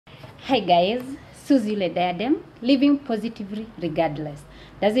Hi guys, Suzie Yule Diadem, living positively regardless.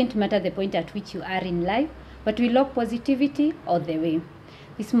 Doesn't matter the point at which you are in life, but we love positivity all the way.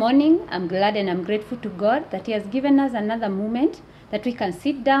 This morning, I'm glad and I'm grateful to God that He has given us another moment that we can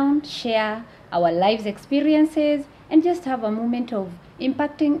sit down, share our lives experiences, and just have a moment of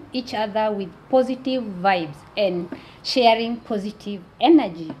impacting each other with positive vibes and sharing positive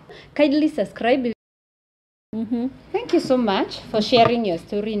energy. Kindly subscribe. Thank you so much for sharing your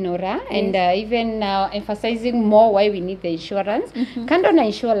story, Norah, and even emphasizing more why we need the insurance. Kando na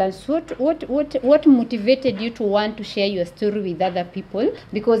insurance, what motivated you to want to share your story with other people?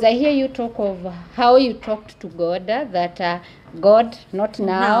 Because I hear you talk of how you talked to God, that God, not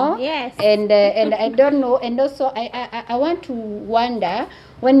now. Yes. And I don't know. And also, I want to wonder,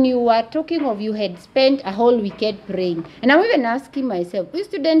 when you were talking of you had spent a whole weekend praying, and I'm even asking myself, you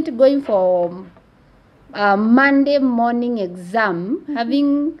student going for Monday morning exam,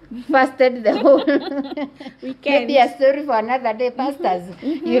 having fasted the whole weekend. Maybe a story for another day, pastors.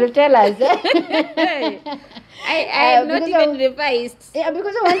 You'll tell us. I have not even revised. Yeah,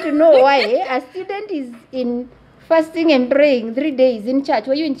 because I want to know why a student is in fasting and praying 3 days in church.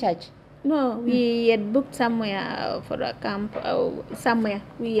 Were you in church? No, we had booked somewhere for a camp. Somewhere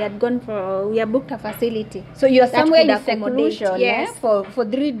we had booked a facility. So you're that somewhere could in accommodate, seclusion, yes. for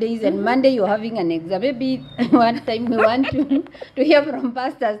 3 days, and Monday you're having an exam. Maybe one time we want to hear from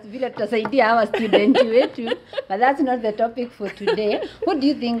pastors vile tutasaidia our student wetu, but that's not the topic for today. What do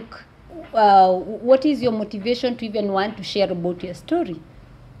you think? What is your motivation to even want to share about your story?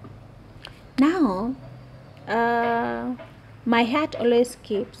 Now, my heart always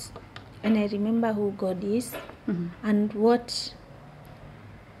keeps, and I remember who God is and what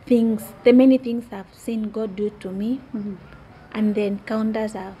things, the many things I've seen God do to me, and the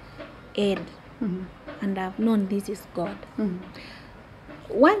encounters I've had, and I've known this is God.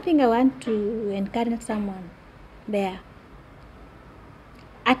 One thing I want to encourage someone there.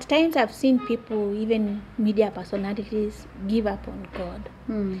 At times I've seen people, even media personalities, give up on God.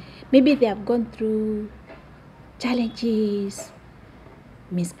 Maybe they have gone through challenges,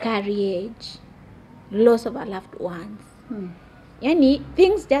 miscarriage, loss of our loved ones. Yani,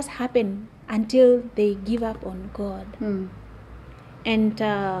 things just happen until they give up on God. And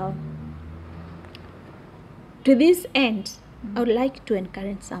to this end, I would like to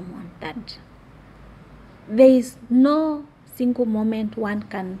encourage someone that there is no single moment one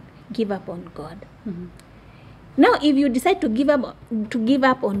can give up on God. Now, if you decide to give up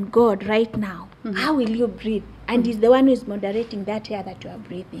on God right now, how will you breathe? And is the one who is moderating that air that you are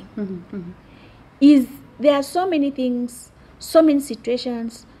breathing. There are so many things, so many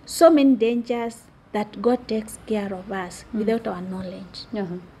situations, so many dangers that God takes care of us without our knowledge.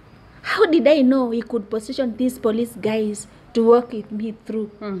 How did I know He could position these police guys to work with me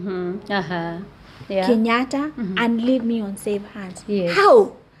through Kenyatta and leave me on safe hands? Yes.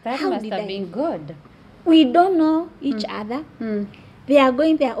 How? That How must did have I been good. We don't know each other. They are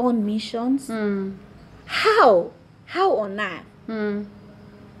going their own missions. How? How on earth?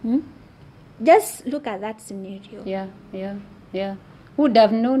 Just look at that scenario. Yeah. Who would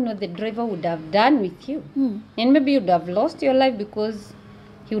have known what the driver would have done with you? And maybe you'd have lost your life because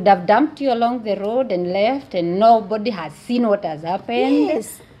he would have dumped you along the road and left, and nobody has seen what has happened.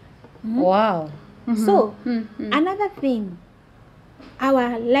 Yes. Wow. So, another thing,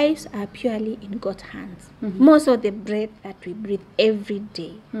 our lives are purely in God's hands. Most of the breath that we breathe every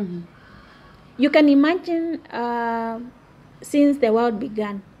day. You can imagine since the world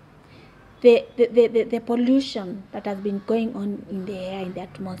began, the pollution that has been going on in the air, in the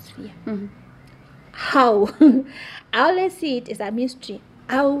atmosphere. How? I always see it as a mystery,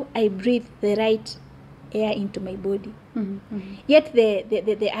 how I breathe the right air into my body. Yet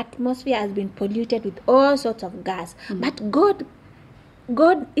the atmosphere has been polluted with all sorts of gas. But God,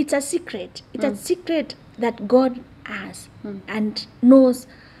 it's a secret. It's a secret that God has and knows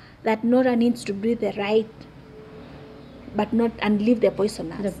that Norah needs to breathe the right, but not, and leave the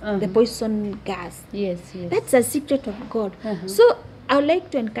poisonous, the poison gas. Yes. That's a secret of God. So I would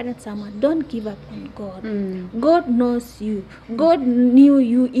like to encourage someone, don't give up on God. God knows you. God knew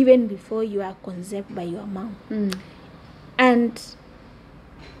you even before you are conceived by your mom. And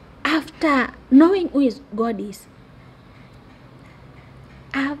after knowing who God is,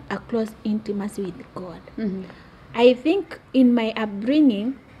 have a close intimacy with God. I think in my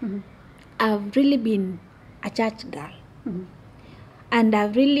upbringing, I've really been a church girl. And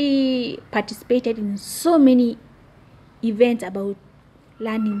I've really participated in so many events about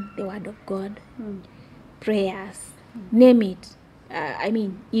learning the Word of God, prayers, name it.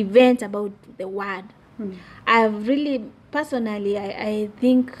 Events about the Word. I've really personally, I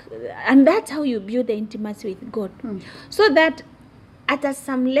think, and that's how you build the intimacy with God. So that at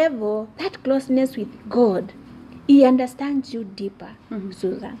some level, that closeness with God, He understands you deeper,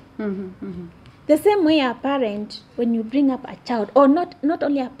 Susan. The same way a parent, when you bring up a child, or not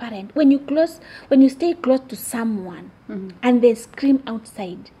only a parent, when you stay close to someone and they scream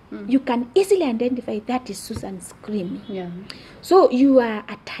outside, you can easily identify that is Susan screaming. Yeah. So you are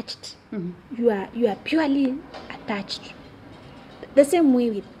attached. You are purely attached. The same way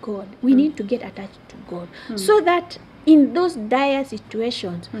with God, we need to get attached to God, so that in those dire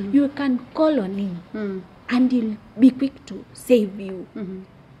situations, you can call on Him, and He'll be quick to save you.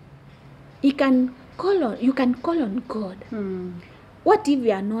 You can call on God. What if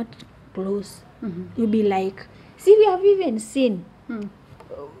you are not close? You'll be like, see, we have even seen.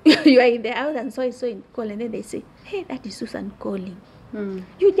 You are in the house and so in call, and then they say, hey, that is Susan calling.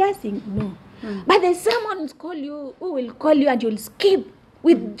 You just think no. But there's someone who will call you and you'll skip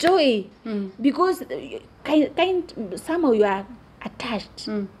with joy, because somehow you are attached.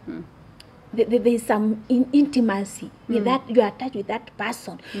 There's some intimacy with that. You are attached with that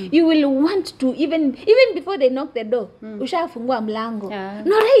person. You will want to, even before they knock the door, ushafungua mlango.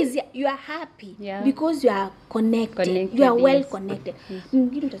 Norah, you are happy because you are connected. You are well connected.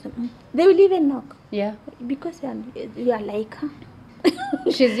 They will even knock. Yeah, because you are like, huh?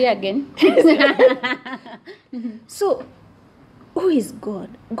 She's here again. So, who is God?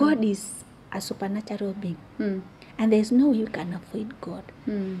 God is a supernatural being, and there's no way you can avoid God.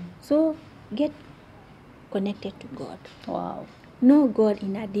 So, get connected to God. Wow. Know God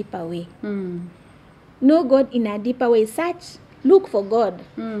in a deeper way. Know God in a deeper way. Look for God.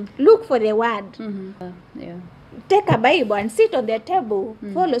 Look for the Word. Yeah. Take a Bible and sit on the table.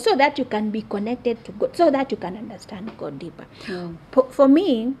 Follow, so that you can be connected to God, so that you can understand God deeper. For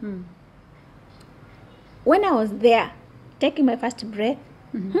me, when I was there, taking my first breath,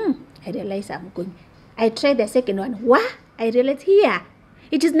 I realized I'm going. I tried the second one. What? I realized here,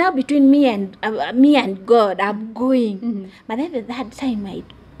 it is now between me and God. I'm going. But then the third time I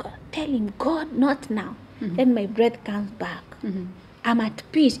tell Him, God, not now. Then my breath comes back. I'm at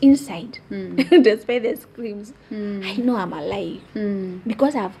peace inside, despite the screams. I know I'm alive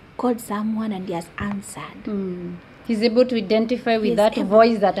because I've called someone and He has answered. He's able to identify with that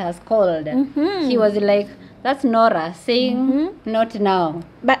voice that has called. He was like, that's Norah saying, not now.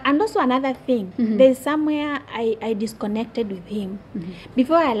 And also another thing, there's somewhere I disconnected with Him.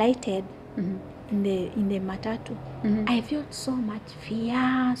 Before I alighted in the Matatu, I felt so much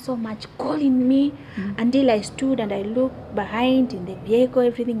fear, so much calling me, until I stood and I looked behind in the vehicle,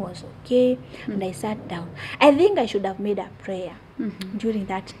 everything was okay, and I sat down. I think I should have made a prayer during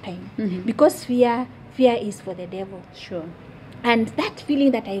that time, because fear is for the devil. Sure. And that feeling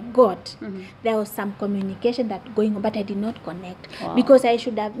that I got, there was some communication that going on, but I did not connect. Because I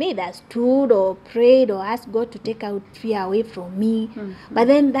should have made a stood or prayed or asked God to take out fear away from me. But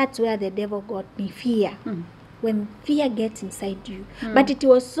then that's where the devil got me, fear. When fear gets inside you. But it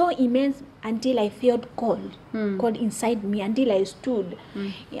was so immense until I felt cold inside me, until I stood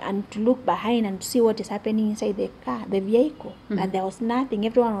and to look behind and to see what is happening inside the car, the vehicle. And there was nothing.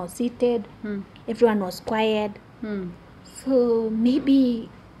 Everyone was seated. Everyone was quiet. So maybe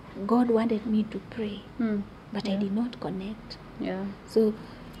God wanted me to pray, but I did not connect. Yeah. So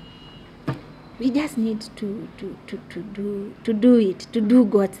we just need to do it, to do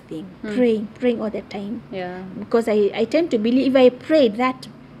God's thing, praying all the time. Yeah. Because I tend to believe if I prayed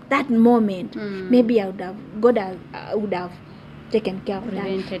that moment, maybe God would have taken care of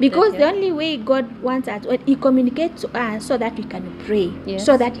that. Because the only way God wants us, He communicates to us so that we can pray,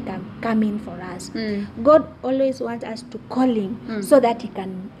 so that He can come in for us. God always wants us to call Him so that He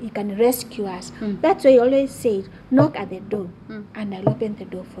can rescue us. That's why He always says, knock at the door and I'll open the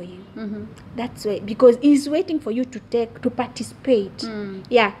door for you. That's why, because He's waiting for you to participate,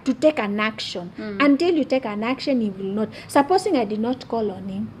 to take an action. Until you take an action, He will not. Supposing I did not call on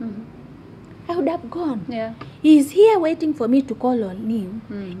Him, I would have gone. Yeah. He's here waiting for me to call on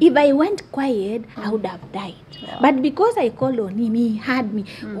Him. If I went quiet, I would have died. Wow. But because I called on Him, He heard me.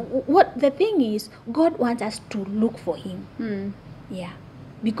 What the thing is, God wants us to look for Him. Yeah.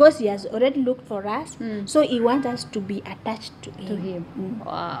 Because He has already looked for us, so He wants us to be attached to Him.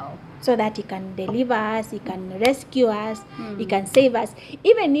 Wow. So that He can deliver us, He can rescue us, He can save us.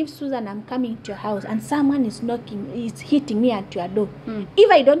 Even if, Susan, I'm coming to your house and someone is knocking, is hitting me at your door, if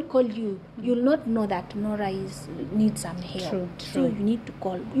I don't call you, you'll not know that Norah needs some help. True. So you need to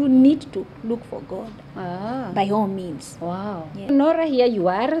call. You need to look for God. By all means. Wow. Yeah. Norah, here you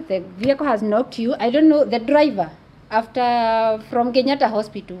are. The vehicle has knocked you. I don't know, the driver. after from Kenyatta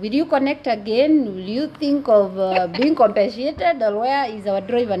Hospital, will you connect again? Will you think of being compensated, or where is our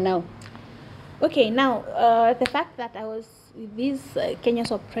driver now? Okay, now the fact that I was with this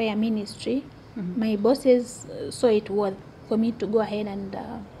Kenyans of Prayer ministry, my bosses saw it worth for me to go ahead and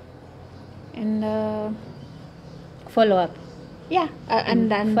follow up. Yeah,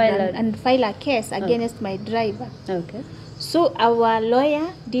 and file a case against my driver. Okay. So our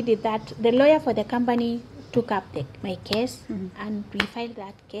lawyer did it that the lawyer for the company took up my case and we filed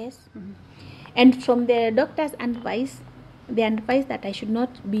that case. And from the doctor's advice, they advised that I should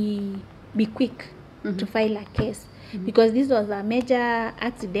not be quick to file a case because this was a major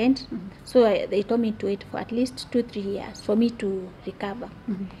accident. So they told me to wait for at least 2-3 years for me to recover.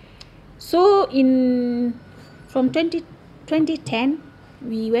 So from 2010,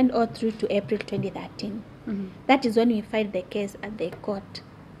 we went all through to April 2013. That is when we filed the case at the court.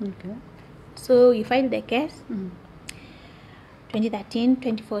 Okay. So we filed the case 2013,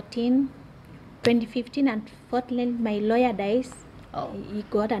 2014, 2015, unfortunately my lawyer dies. He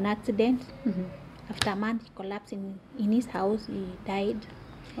got an accident. After a month, he collapsed in his house. He died.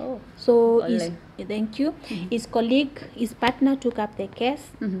 So thank you. His colleague, his partner took up the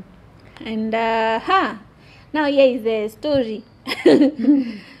case. And now here is the story.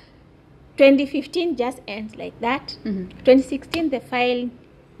 2015 just ends like that. 2016, the file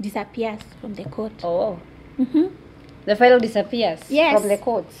disappears from the court. The file disappears from the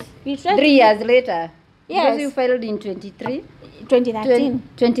courts. 3 years later. Yes. Because you filed in 2013,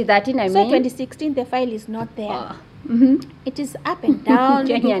 I mean. So 2016, the file is not there. It is up and down,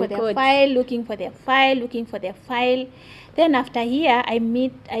 looking for the file, looking for the file, looking for the file. Then after here, I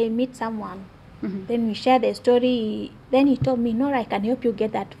meet someone. Then we share the story. Then he told me, Norah, I can help you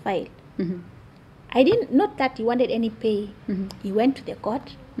get that file. I didn't know that he wanted any pay. He went to the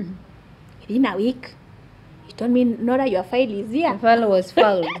court. Within a week, he told me, Norah, your file is here. The file was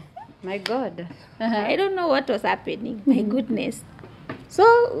filed. My God. I don't know what was happening. My goodness. So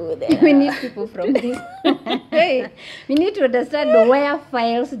we need people from this. Hey, we need to understand where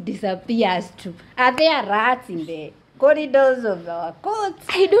files disappears to. Are there rats in the corridors of our courts?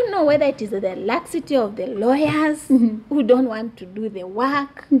 I don't know whether it is the laxity of the lawyers who don't want to do the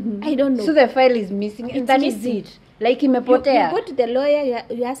work. I don't know. So the file is missing. It's that missing. is it. Like imepotea. You go to the lawyer,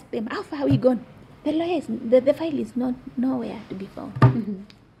 you ask them, how far are we gone? The lawyer is, the file is nowhere to be found.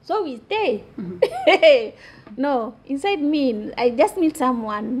 So we stay. No, inside me, I just meet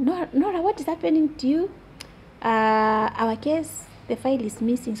someone. Norah, what is happening to you? Our case, the file is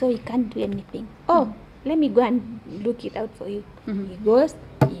missing, so we can't do anything. Let me go and look it out for you. He goes,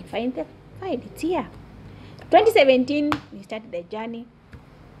 he finds the file, it's here. 2017, we started the journey.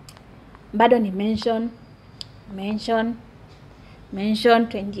 Bado ni mention.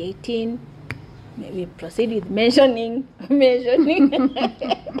 2018, we proceed with mentioning.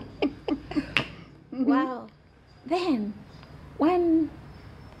 Wow. Then, one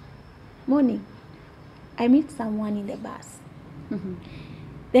morning, I meet someone in the bus.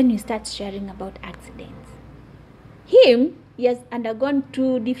 Then we start sharing about accidents. He has undergone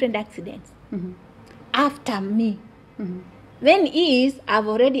 2 different accidents after me. Then I've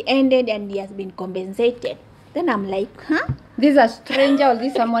already ended and he has been compensated. Then I'm like, This is a stranger or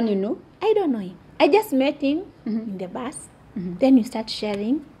this someone you know? I don't know him. I just met him in the bus. Then we start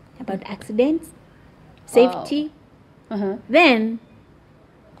sharing about accidents, safety. Then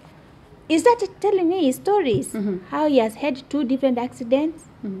he started telling me his stories, how he has had 2 different accidents.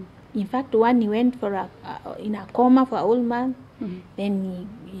 In fact, one he went for in a coma for a whole month. Then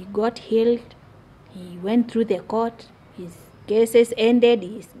he got healed. He went through the court. His cases ended.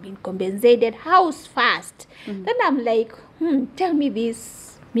 He's been compensated. House fast. Then I'm like, tell me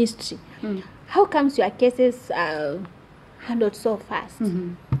this mystery. How comes your cases handled so fast?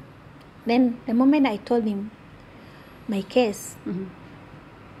 Then the moment I told him my case,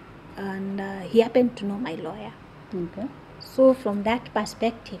 and he happened to know my lawyer. Okay. So from that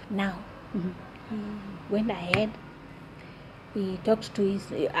perspective now, he went ahead. We talked to his,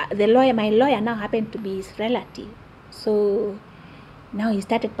 the lawyer, my lawyer now happened to be his relative. So now he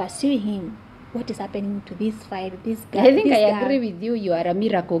started pursuing him. What is happening to this file, this guy? I think I agree with you. You are a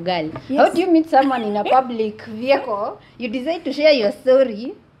miracle girl. Yes. How do you meet someone in a public vehicle? You decide to share your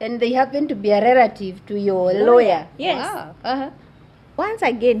story and they happen to be a relative to your lawyer. Yes. Wow. Once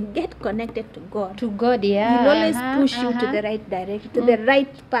again, get connected to God. To God, yeah. He'll always push you to the right direction, to the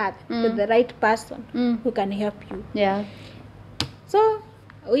right path, to the right person who can help you. Yeah. So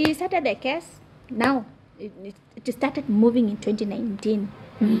we started the case. Now it started moving in 2019.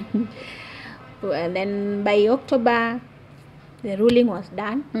 And then by October, the ruling was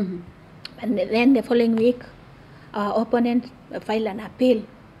done. And then the following week, our opponent filed an appeal.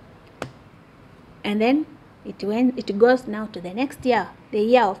 And then it goes now to the next year, the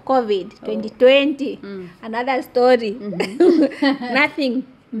year of COVID, 2020. Another story.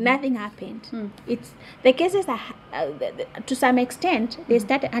 Nothing happened. It's the cases are to some extent they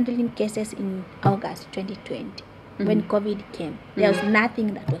started handling cases in August 2020 when COVID came. There was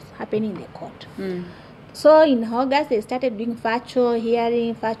nothing that was happening in the court. So in August they started doing virtual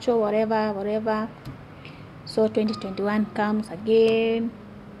hearing, virtual whatever. So 2021 comes again.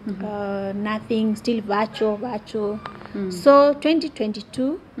 Nothing, still virtual. So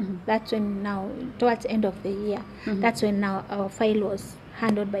 2022, that's when now, towards the end of the year, that's when now our file was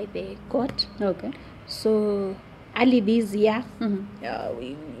handled by the court. Okay. So early this year,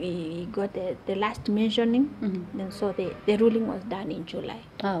 we got the last mentioning, and so the ruling was done in July.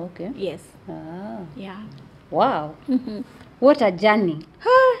 Ah, okay. Yes. Ah. Yeah. Wow. What a journey.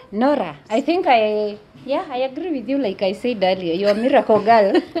 Norah, I think I agree with you. Like I said earlier, you're a miracle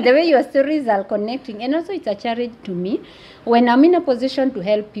girl. The way your stories are connecting, and also it's a challenge to me. When I'm in a position to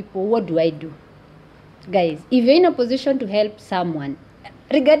help people, what do I do? Guys, if you're in a position to help someone,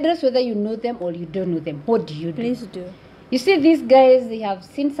 regardless whether you know them or you don't know them, what do you do? Please do. You see, these guys, they have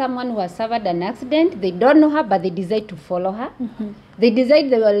seen someone who has suffered an accident. They don't know her, but they decide to follow her. They decide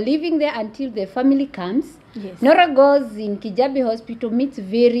they were living there until the family comes. Yes. Norah goes in Kijabe Hospital, meets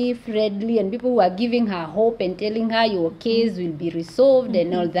very friendly and people who are giving her hope and telling her your case will be resolved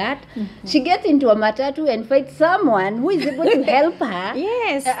and all that. She gets into a Matatu and finds someone who is able to help her.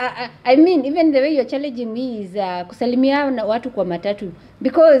 Yes. I mean, even the way you're challenging me is kusalimia watu kwa Matatu.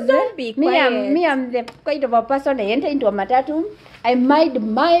 Because Don't be quiet. I'm the kind of a person, I enter into a Matatu, I mind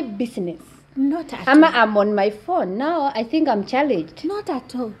my business. Not at all. I'm on my phone. Now I think I'm challenged. Not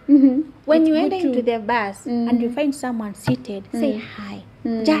at all. Mm-hmm. When It's you good enter into the bus and you find someone seated, say hi.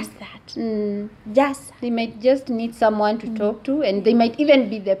 Just that. Just. They might just need someone to talk to, and they might even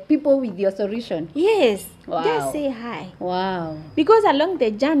be the people with your solution. Yes. Wow. Just say hi. Wow. Because along the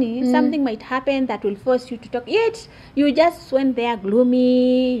journey, something might happen that will force you to talk. Yet, you just went there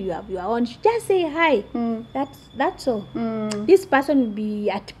gloomy, you have your own. Just say hi. That's all. This person will be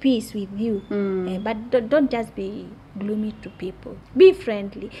at peace with you. But don't just be gloomy to people. Be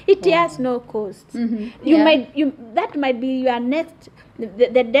friendly. It has no cost. That might be your next,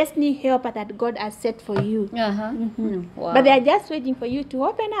 the destiny helper that God has set for you. Wow. But they are just waiting for you to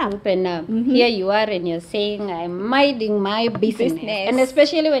open up. Open up. Here you are and you're saying, I'm minding my business. And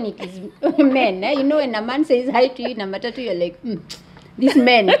especially when it is men. You know, when a man says hi to you in a Matatu, you're like, these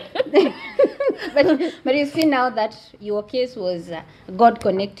men. but you see now that your case was God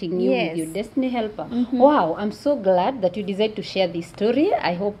connecting you with your destiny helper. Wow, I'm so glad that you decided to share this story.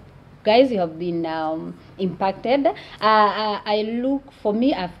 I hope, guys, you have been impacted. For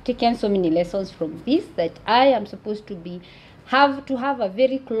me, I've taken so many lessons from this that I am supposed to have a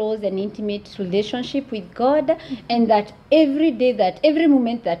very close and intimate relationship with God, and that every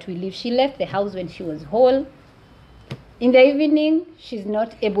moment that we live, she left the house when she was whole. In the evening, she's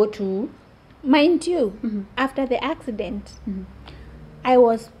not able to. Mind you, after the accident, I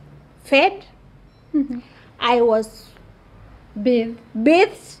was fed, I was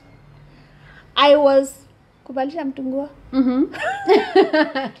bathed, I was kubalisha mtungua.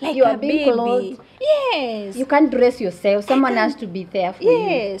 Like you are a being baby. clothed. Yes. You can't dress yourself. Someone has to be there for you.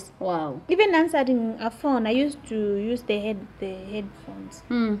 Yes. Wow. Even answering a phone, I used to use the headphones.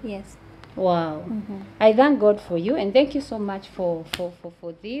 Yes. Wow. I thank God for you, and thank you so much for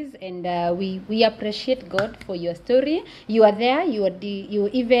this, and we appreciate God for your story. You are there. You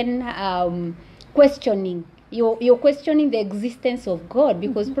even questioning. You're questioning the existence of God,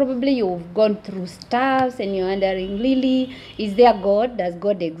 because probably you've gone through stuff and you're wondering, really, is there God? Does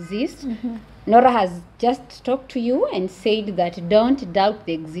God exist? Norah has just talked to you and said that don't doubt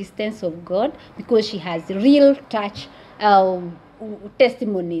the existence of God, because she has real touch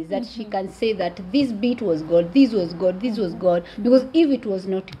testimonies that she can say that this bit was God, this was God, this was God, because if it was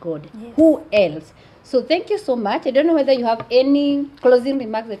not God, who else? So thank you so much. I don't know whether you have any closing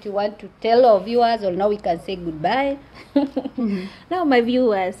remarks that you want to tell our viewers, or now we can say goodbye. Now, my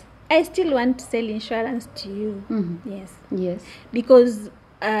viewers, I still want to sell insurance to you. Yes. Because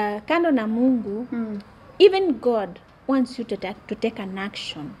kando na Mungu, even God wants you to take an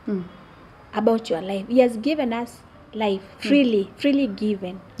action about your life. He has given us life freely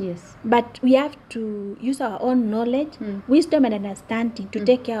given. Yes. But we have to use our own knowledge, wisdom and understanding to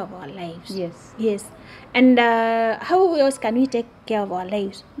take care of our lives. Yes. And how else can we take care of our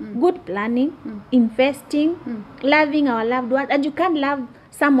lives? Good planning, investing, loving our loved ones. And you can't love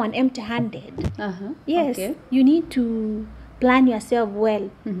someone empty-handed. Okay. You need to plan yourself well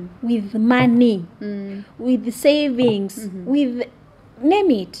with money, with savings, with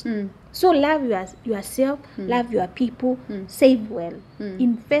name it. So love yourself, love your people, save well,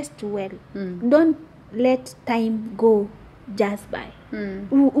 invest well. Don't let time go just by.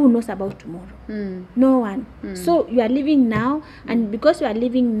 Who knows about tomorrow? No one. So you are living now, and because you are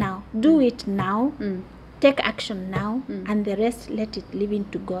living now, do it now, take action now, and the rest let it leave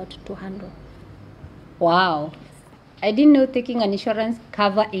into God to handle. Wow. I didn't know taking an insurance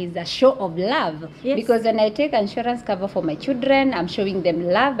cover is a show of love. Yes. Because when I take insurance cover for my children, I'm showing them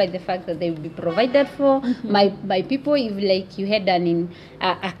love by the fact that they will be provided for. My people, if like you had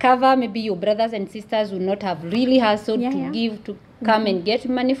a cover, maybe your brothers and sisters will not have really hustled to give to come and get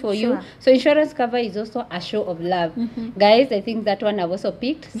money for you. So insurance cover is also a show of love. Guys, I think that one I've also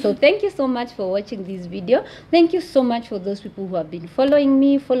picked. So thank you so much for watching this video. Thank you so much for those people who have been following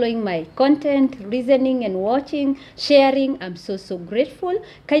me, following my content, listening and watching, sharing. I'm so grateful.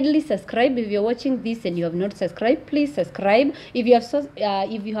 Kindly subscribe if you're watching this and you have not subscribed. Please subscribe. If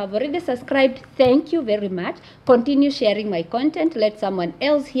you have already subscribed, thank you very much. Continue sharing my content. Let someone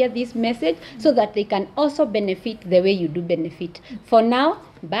else hear this message so that they can also benefit the way you do benefit. For now,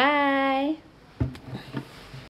 bye.